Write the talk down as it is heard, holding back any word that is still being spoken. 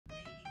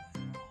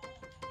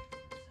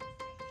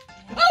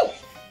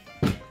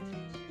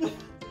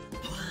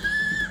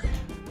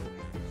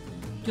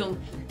Don't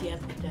you dare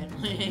put that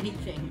on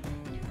anything.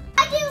 I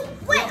do.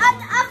 Wait,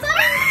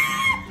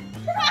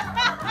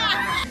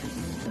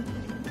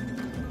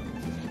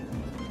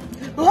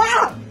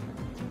 Oh!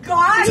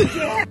 God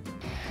damn!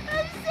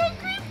 I'm so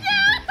creeped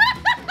out.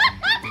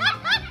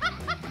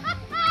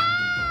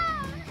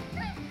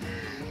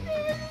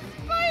 There was a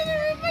spider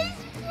in my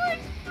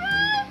sports bra,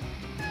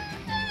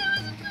 and it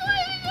was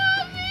climbing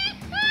on me.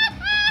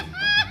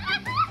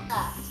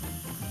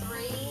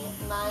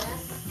 3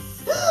 minus.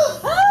 Oh,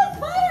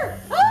 spider!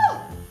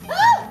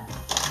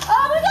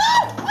 Oh my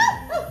God!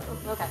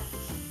 Okay.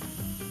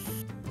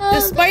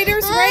 The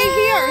spider's right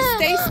here.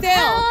 Stay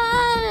still.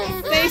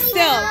 Stay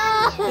still.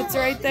 It's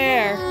right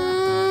there.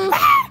 Oh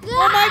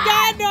my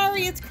God,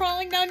 Nari, it's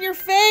crawling down your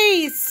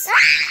face.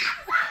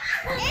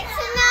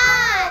 It's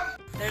not.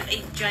 There's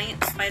a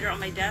giant spider on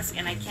my desk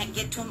and I can't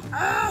get to him.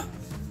 Oh!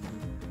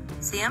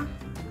 See him?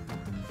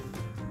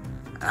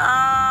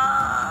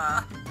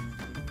 Ha!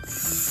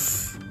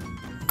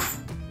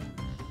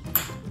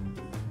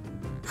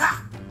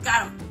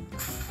 Got him.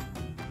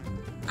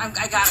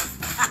 I got him.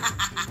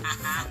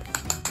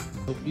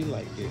 Hope you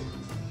like it.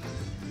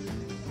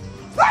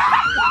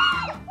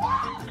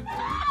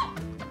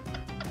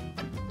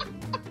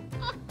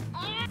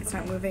 It's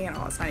not moving at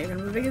all. It's not even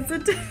moving. It's a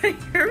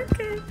tiger.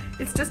 Okay.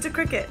 It's just a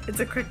cricket.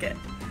 It's a cricket.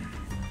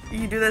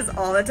 You do this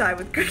all the time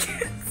with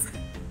crickets.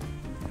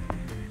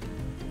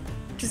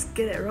 Just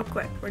get it real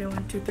quick. Ready?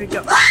 1, 2, 3,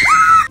 go.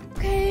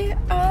 Okay,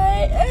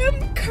 I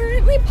am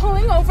currently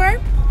pulling over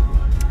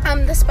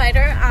the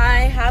spider.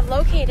 I have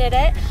located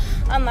it,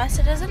 unless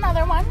it is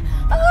another one.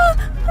 Oh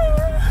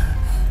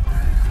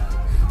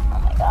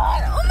my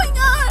God. Oh my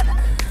God.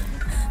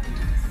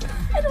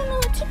 I don't know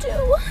what to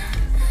do.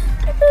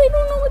 I really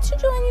don't know what to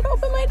do. I need to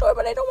open my door,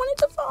 but I don't want it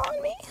to fall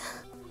on me.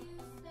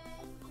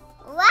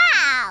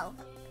 Wow.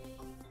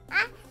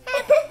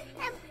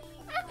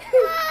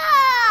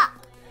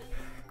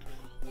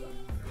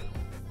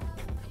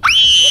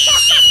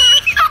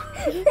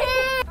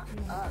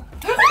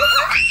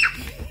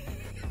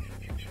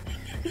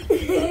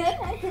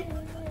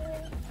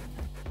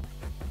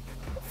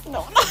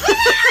 No.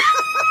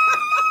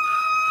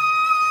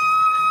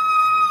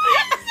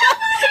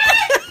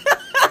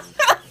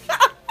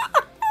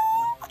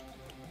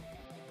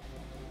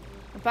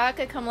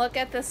 Baka, come look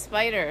at the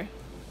spider.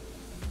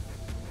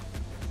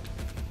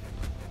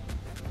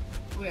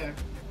 Where?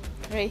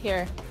 Right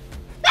here.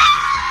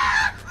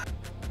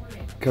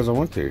 Because I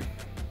want to.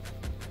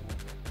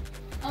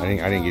 I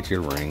didn't get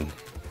your ring.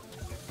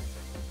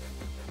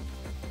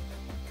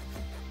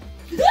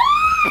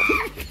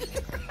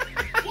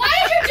 Why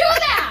did you do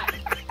that?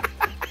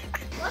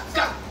 Let's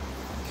go.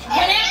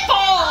 When it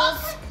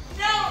falls,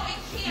 No, I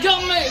can't.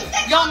 don't move.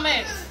 Don't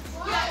move.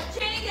 Yeah,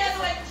 Jenny the other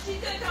way.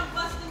 She's gonna come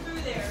busting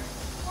through there.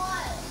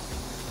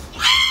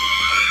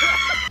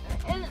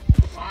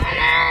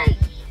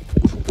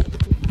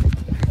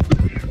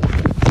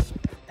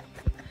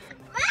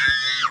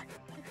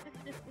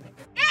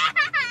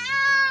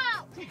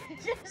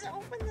 Just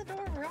open the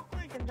door real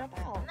quick and jump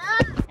out. No.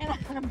 And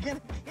I'm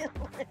gonna kill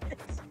it.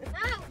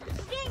 No,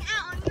 it's getting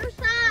out on your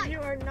side. You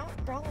are not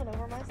crawling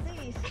over my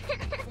seat.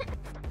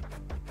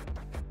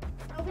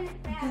 Open it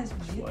fast.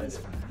 Was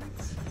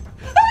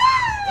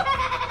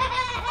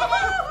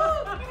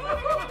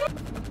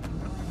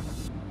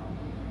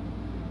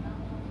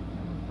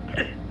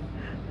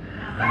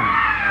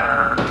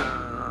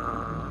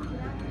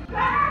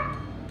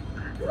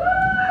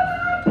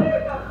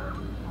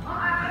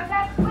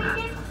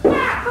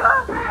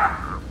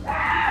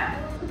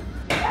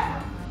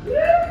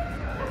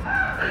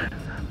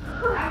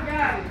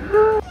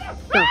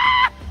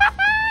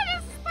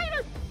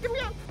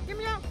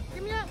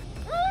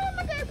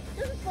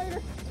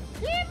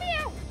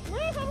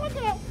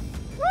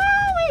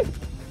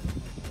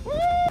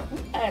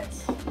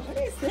What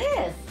is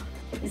this?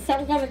 Is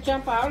something gonna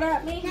jump out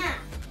at me? No.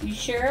 You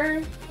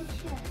sure?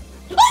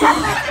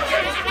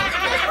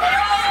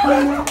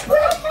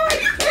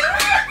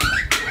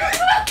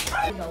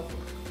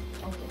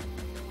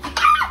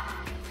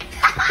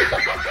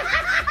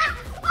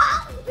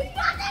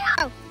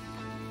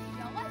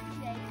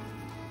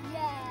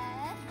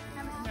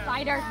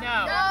 Spider.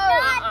 No.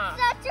 Not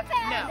such a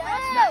fan. No.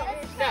 No.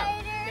 No.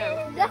 Spider.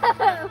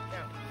 No.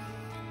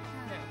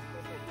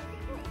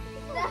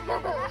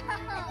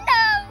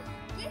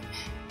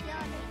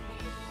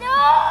 No.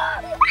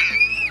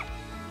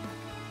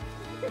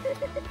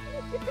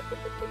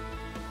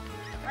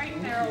 Right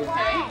there,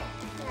 okay?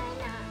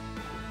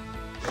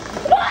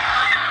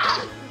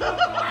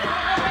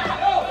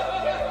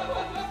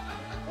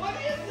 What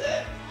is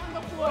it? On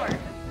the floor.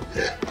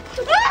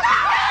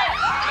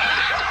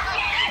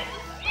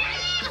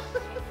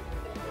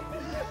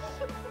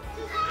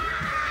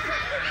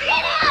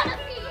 Get out of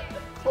here.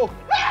 Oh.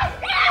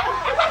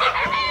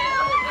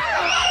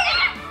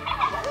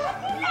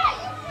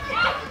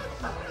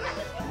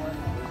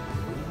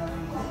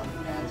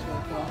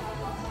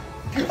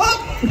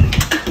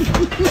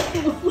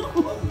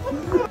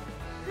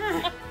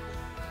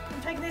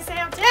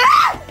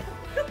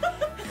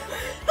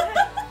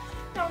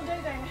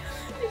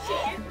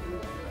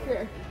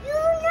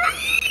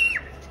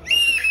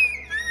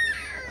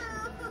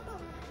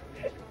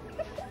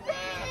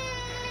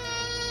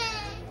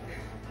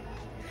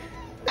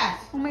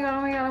 Oh my god,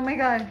 oh my god, oh my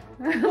god.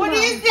 What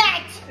is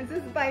that? It's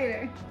a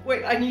spider.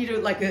 Wait, I need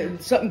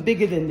something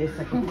bigger than this.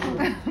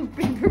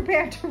 Be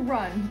prepared to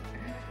run.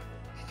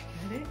 Did you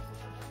get it?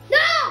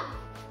 No!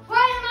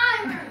 Why am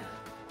I?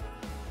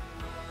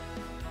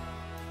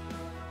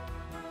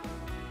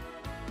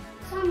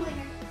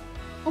 Somewhere.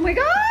 Oh my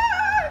god!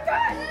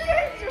 Run,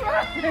 kids,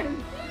 run!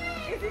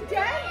 Is it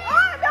dead?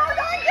 Oh no,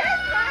 don't get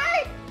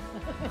right!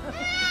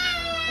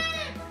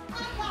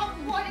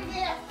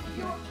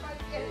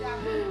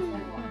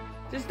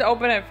 Just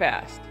open it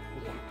fast.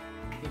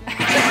 Check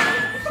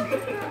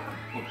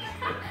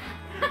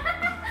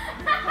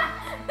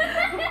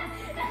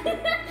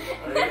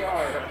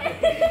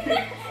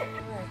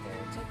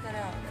that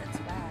out. That's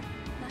bad.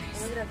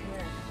 Nice. Look it up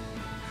here.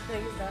 No,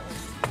 use that one.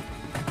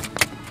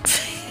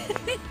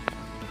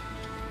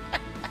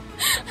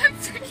 I'm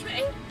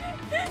freaking.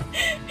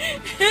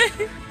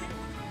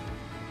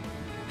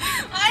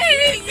 I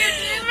didn't get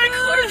to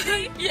record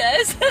me.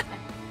 Yes.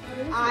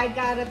 I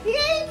got a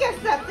peek at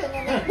something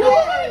in the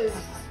post.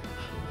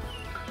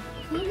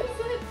 What is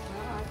it?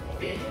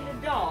 It's a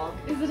dog.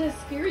 Is it a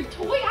scary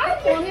toy? I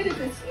don't want it. Is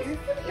it scary?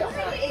 It's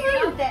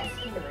not that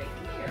scary.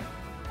 Come here.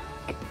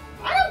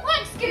 I don't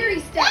like scary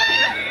stuff.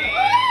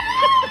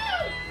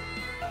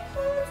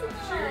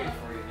 Cheering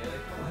for you, Haley.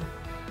 Come on.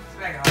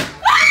 Smack it.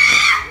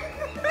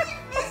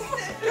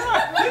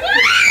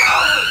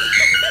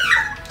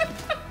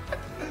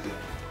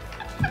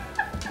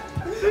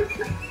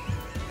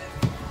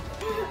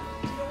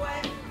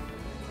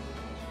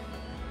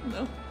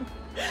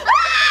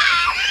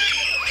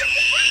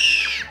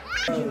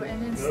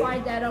 And then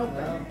slide that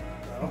open.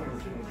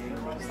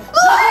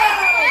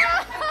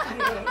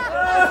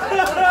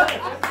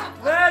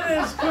 That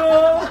is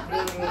cool.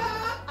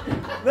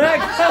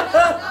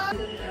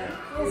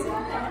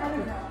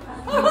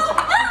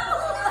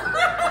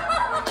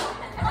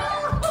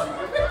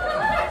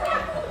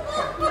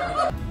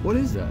 What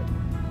is that?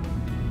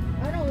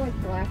 I don't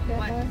like black that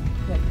much.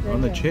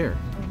 On the chair.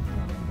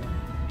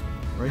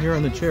 Right here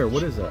on the chair.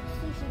 What is that?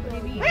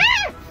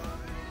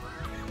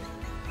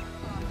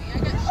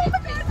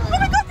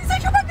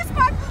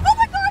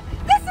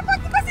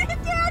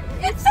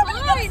 It's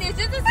fine. It's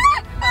just a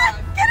snack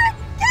bag. Get it!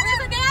 Where's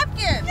the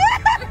napkin?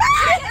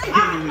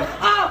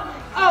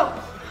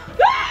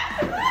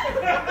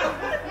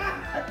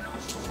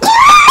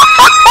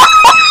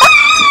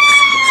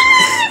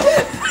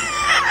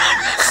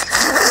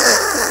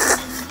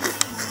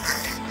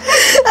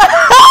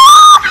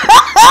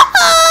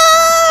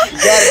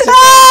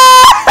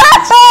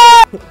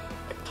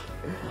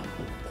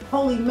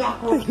 Holy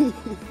mackerel. You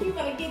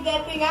better get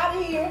that thing out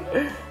of here.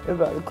 It's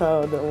about to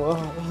climb up that wall.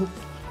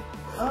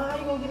 How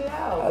you gonna get it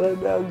out? I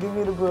don't know. Give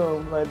me the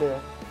broom right there.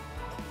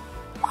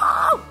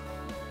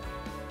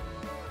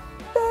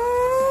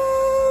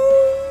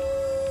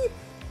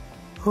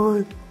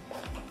 Oh,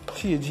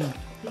 she a G.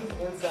 He's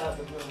inside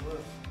the room.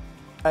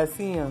 I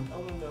see him.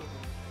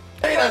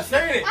 Hey, I seen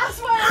it. I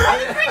swear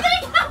I'm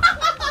freaking.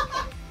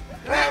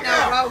 Right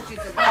now,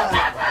 roaches about.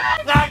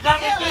 Not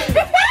coming to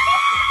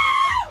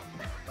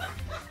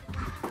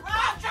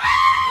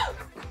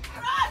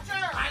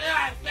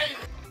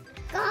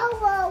Go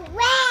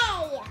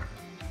away!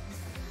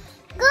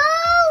 Go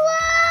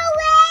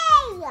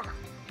away!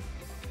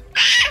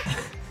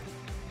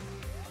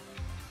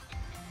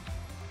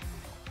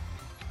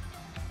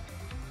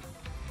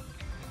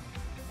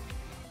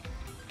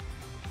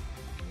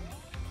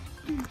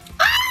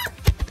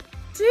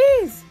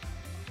 Jeez.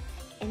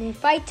 And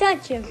if I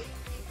touch him,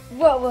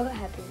 what will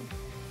happen?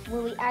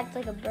 Will he act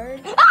like a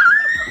bird?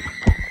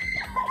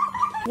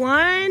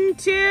 1,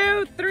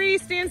 2, 3,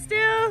 stand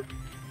still.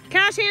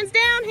 Cash, hands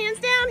down, hands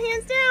down,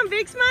 hands down.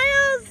 Big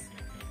smiles.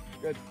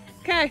 Good.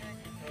 Okay.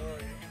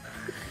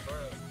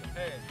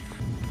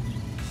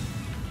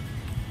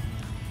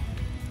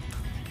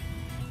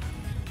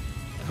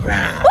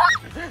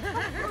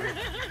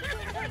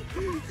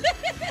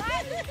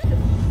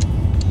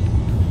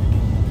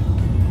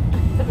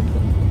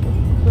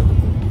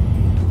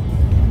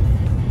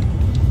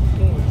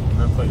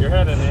 Put your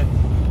head in it.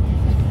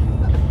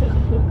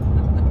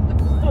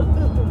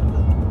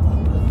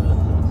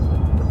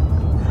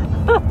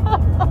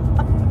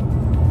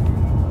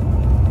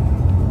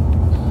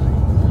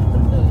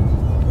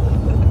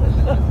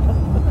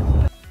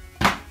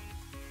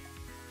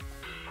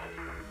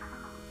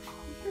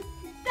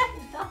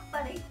 That's not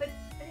funny. Put it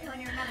on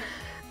your mother.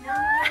 No.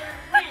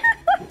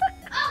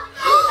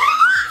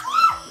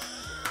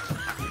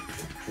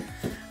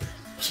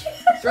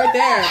 It's right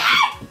there.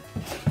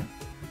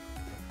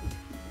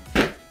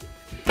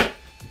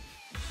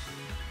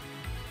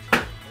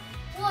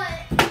 What?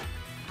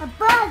 A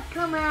bug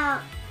come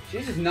out.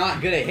 She's just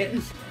not good at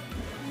hitting.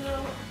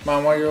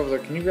 Mom, while you're over there,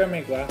 can you grab me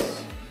a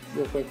glass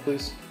real quick,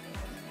 please?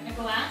 A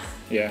glass?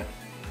 Yeah.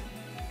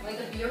 Like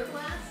a beer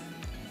glass?